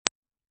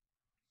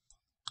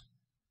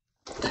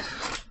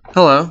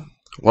Hello,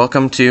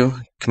 welcome to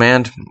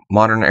Command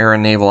Modern Air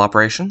and Naval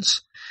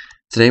Operations.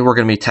 Today we're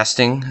going to be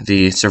testing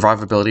the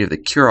survivability of the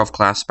Kirov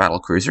class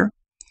battlecruiser,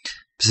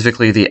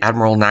 specifically the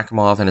Admiral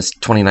Nakhimov and its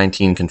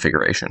 2019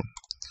 configuration.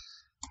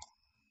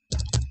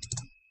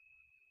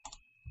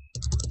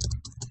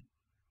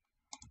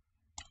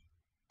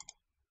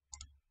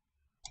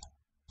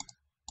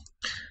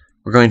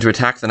 We're going to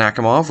attack the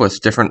Nakhimov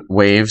with different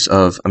waves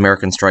of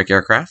American strike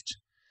aircraft.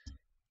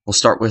 We'll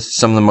start with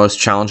some of the most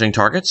challenging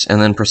targets and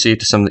then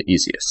proceed to some of the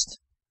easiest.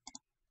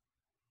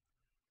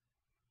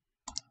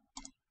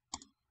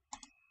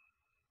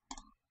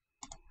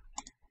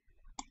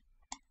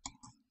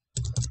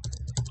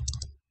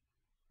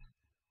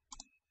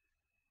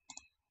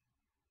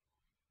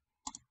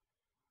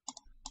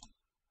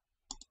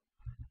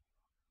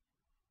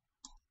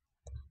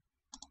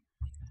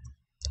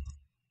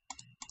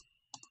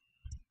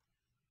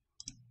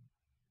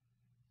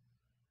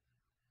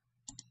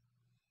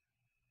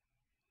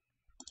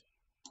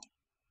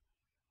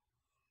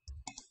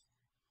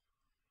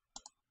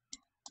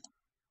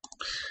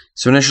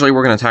 So initially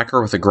we're going to attack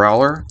her with a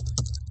Growler,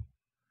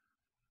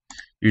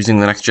 using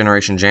the next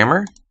generation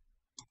jammer,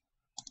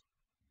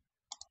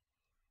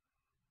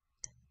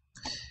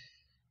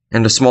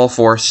 and a small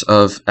force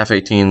of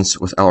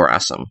F-18s with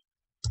LRASM,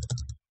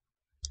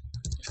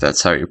 if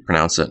that's how you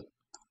pronounce it.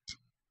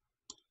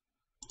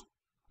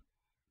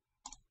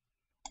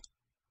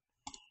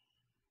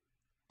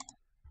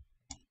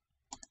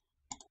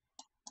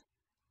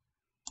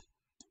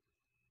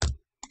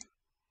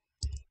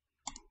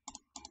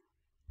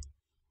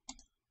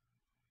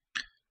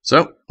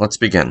 So, let's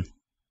begin.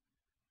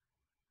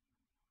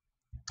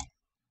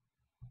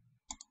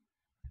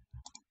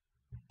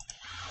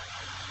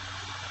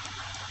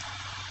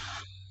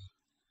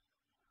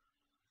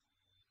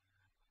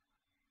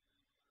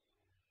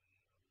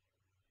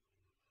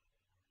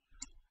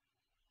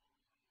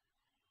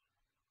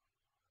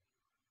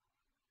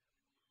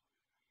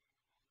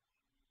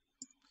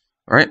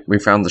 Alright, we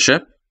found the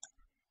ship.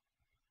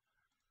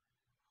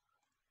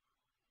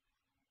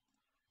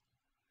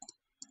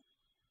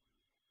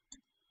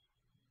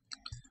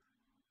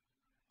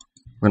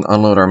 We're going to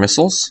unload our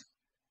missiles.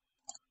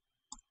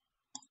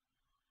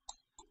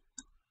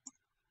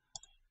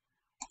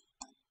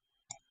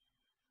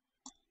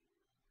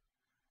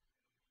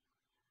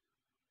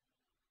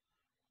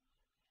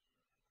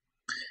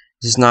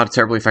 This is not a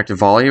terribly effective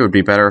volley. It would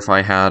be better if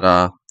I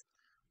had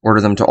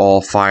ordered them to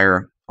all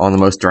fire on the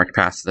most direct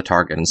path to the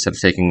target instead of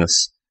taking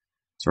this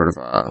sort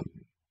of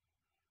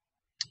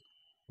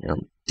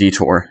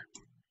detour.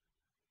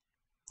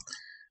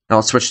 Now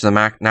let's switch to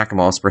the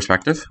Nakhimov's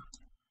perspective.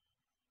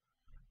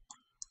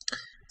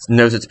 It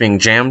knows it's being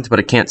jammed, but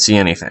it can't see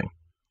anything.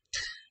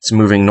 It's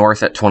moving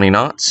north at 20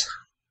 knots.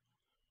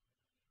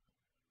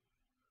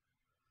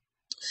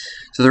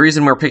 So the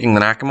reason we're picking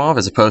the Nakhimov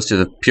as opposed to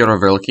the Pyotr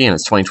Veliky in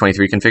its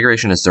 2023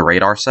 configuration is the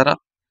radar setup.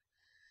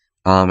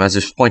 As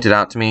was pointed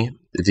out to me,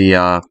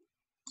 the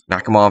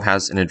Nakhimov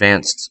has an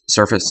advanced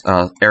surface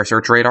air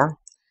search radar,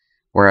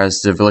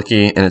 whereas the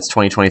Veliky in its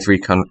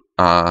 2023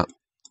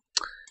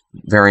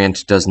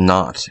 variant does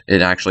not.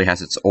 It actually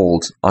has its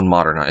old,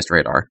 unmodernized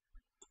radar,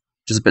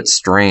 which is a bit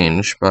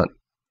strange, but,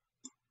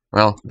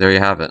 well, there you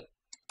have it.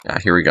 Yeah,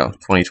 here we go,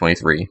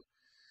 2023.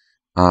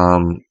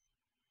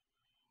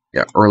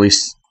 Yeah, early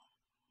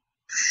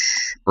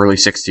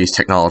 60s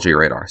technology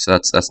radar. So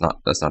that's not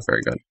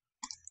very good.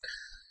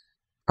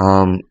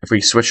 If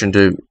we switch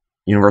into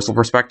universal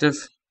perspective,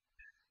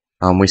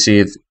 we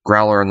see the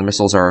Growler and the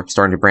missiles are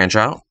starting to branch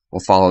out.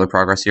 We'll follow the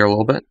progress here a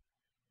little bit.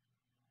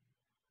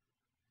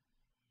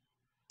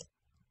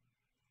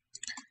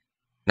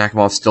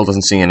 Nakhimov still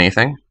doesn't see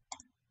anything.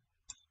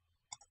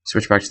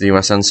 Switch back to the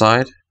USN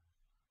side.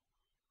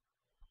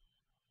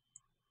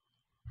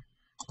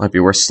 Might be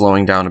worth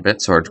slowing down a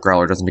bit so our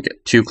Growler doesn't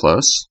get too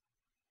close.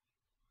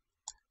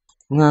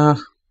 Nah.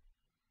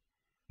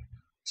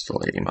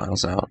 Still 80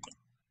 miles out.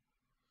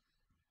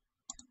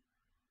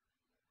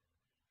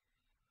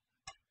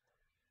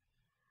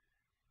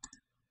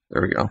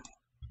 There we go.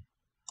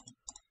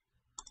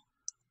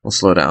 We'll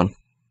slow down.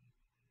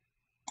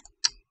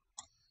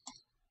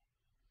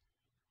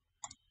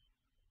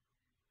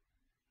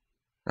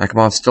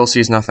 Nakhimov still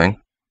sees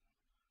nothing.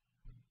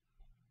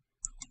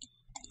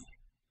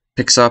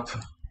 Picks up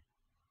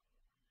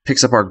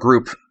our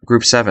group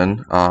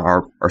 7,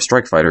 our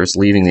strike fighters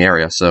leaving the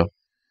area, so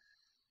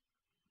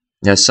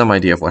he has some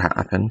idea of what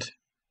happened.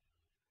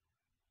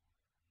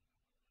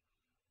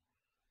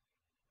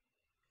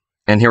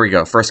 And here we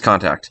go, first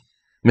contact.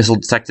 Missile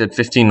detected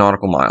 15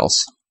 nautical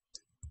miles.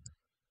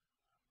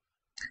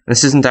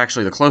 This isn't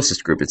actually the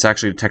closest group, it's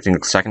actually detecting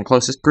the second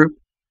closest group.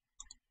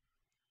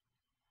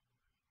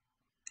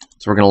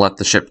 So we're going to let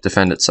the ship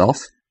defend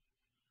itself.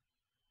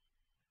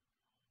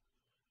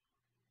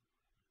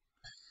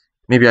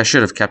 Maybe I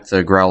should have kept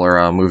the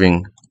Growler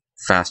moving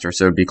faster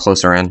so it would be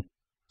closer in.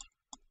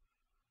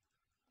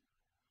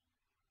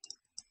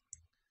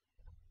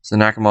 So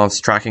Nakhimov's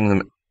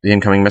tracking the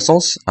incoming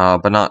missiles,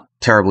 but not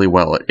terribly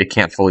well. It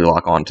can't fully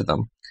lock onto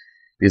them.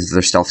 because of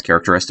their stealth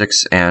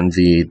characteristics and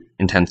the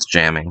intense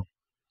jamming.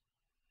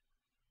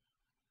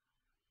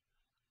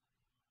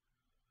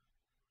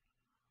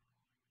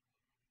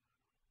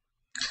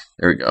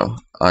 There we go.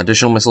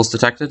 Additional missiles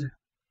detected.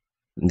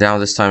 Now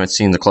this time it's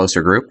seeing the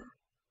closer group.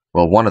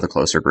 Well, one of the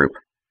closer group.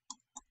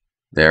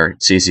 There,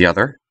 it sees the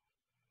other.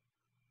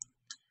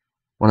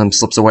 One of them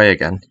slips away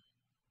again.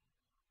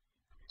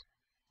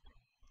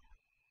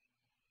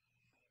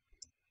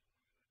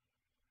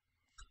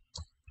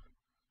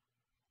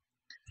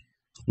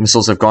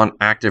 Missiles have gone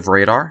active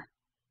radar.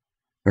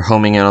 They're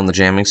homing in on the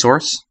jamming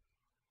source.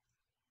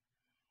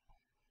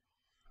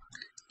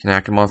 Can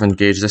Akimov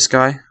engage this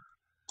guy?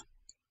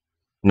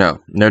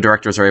 No. No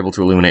directors are able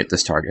to illuminate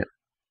this target.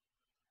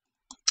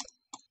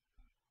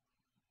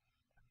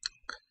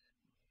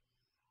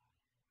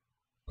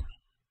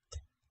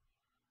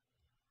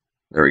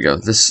 There we go.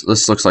 This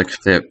looks like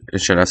it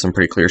should have some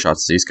pretty clear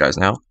shots of these guys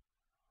now.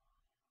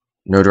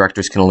 No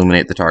directors can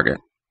illuminate the target.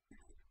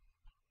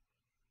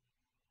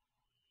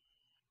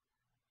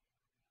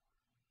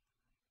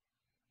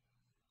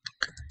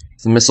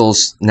 The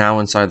missiles now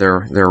inside their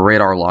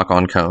radar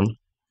lock-on cone.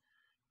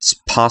 It's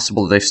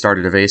possible that they've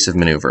started evasive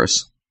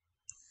maneuvers.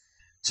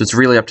 So it's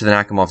really up to the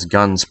Akimov's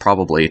guns,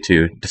 probably,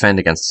 to defend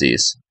against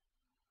these.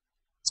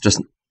 It's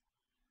just...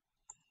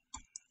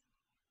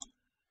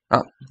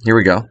 Oh, here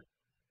we go.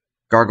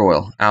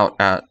 Gargoyle out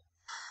at,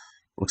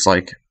 looks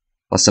like,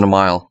 less than a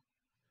mile.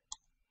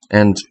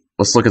 And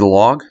let's look at the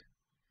log.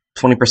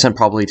 20%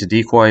 probability to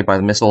decoy by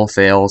the missile,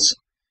 fails.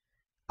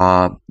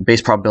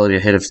 Base probability to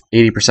hit of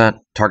 80%,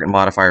 target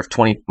modifier of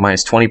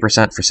minus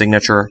 20% for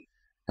signature,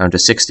 down to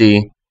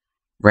 60.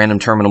 Random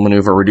terminal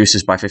maneuver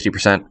reduces by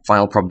 50%.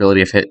 Final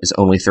probability of hit is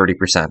only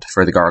 30%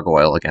 for the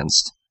Gargoyle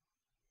against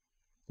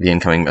the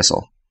incoming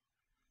missile.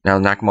 Now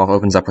Nakhimov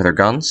opens up with her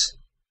guns.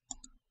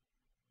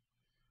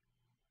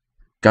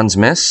 Guns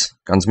miss,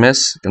 guns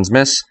miss, guns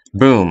miss.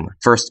 Boom!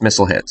 First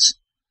missile hits.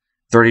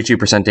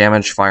 32%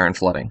 damage, fire and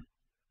flooding.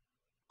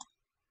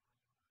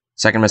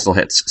 Second missile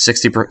hits,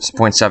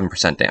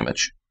 60.7%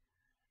 damage.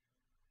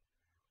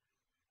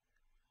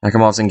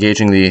 Nakhimov's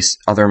engaging these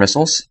other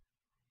missiles.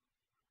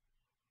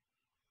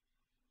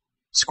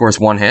 Scores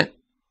 1 hit.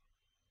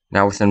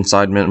 Now within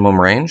inside minimum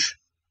range.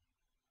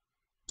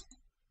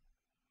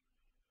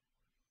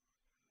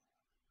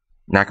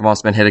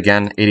 Nakhimov's been hit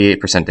again,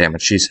 88%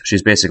 damage.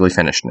 She's basically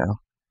finished now.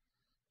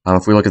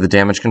 If we look at the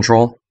damage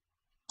control,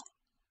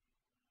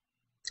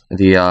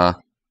 the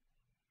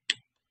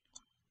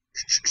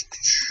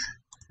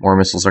more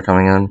missiles are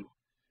coming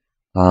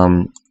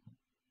in.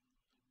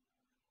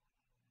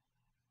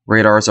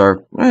 Radars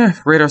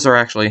are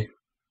actually...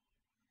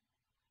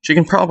 She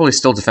can probably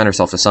still defend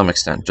herself to some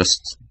extent,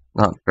 just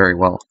not very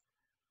well.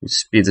 We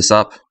speed this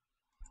up,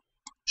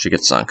 she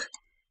gets sunk.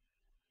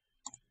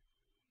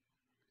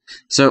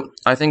 So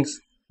I think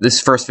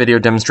this first video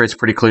demonstrates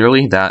pretty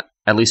clearly that,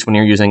 at least when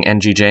you're using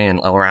NGJ and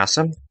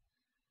LRASM,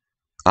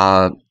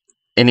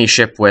 any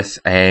ship with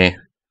a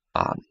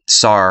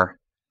SAR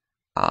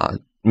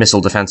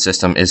missile defense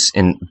system is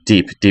in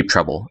deep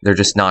trouble. They're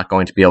just not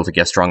going to be able to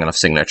get strong enough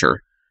signature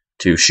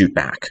to shoot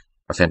back,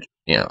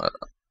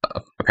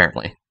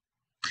 apparently.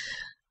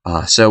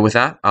 So with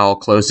that, I'll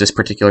close this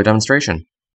particular demonstration.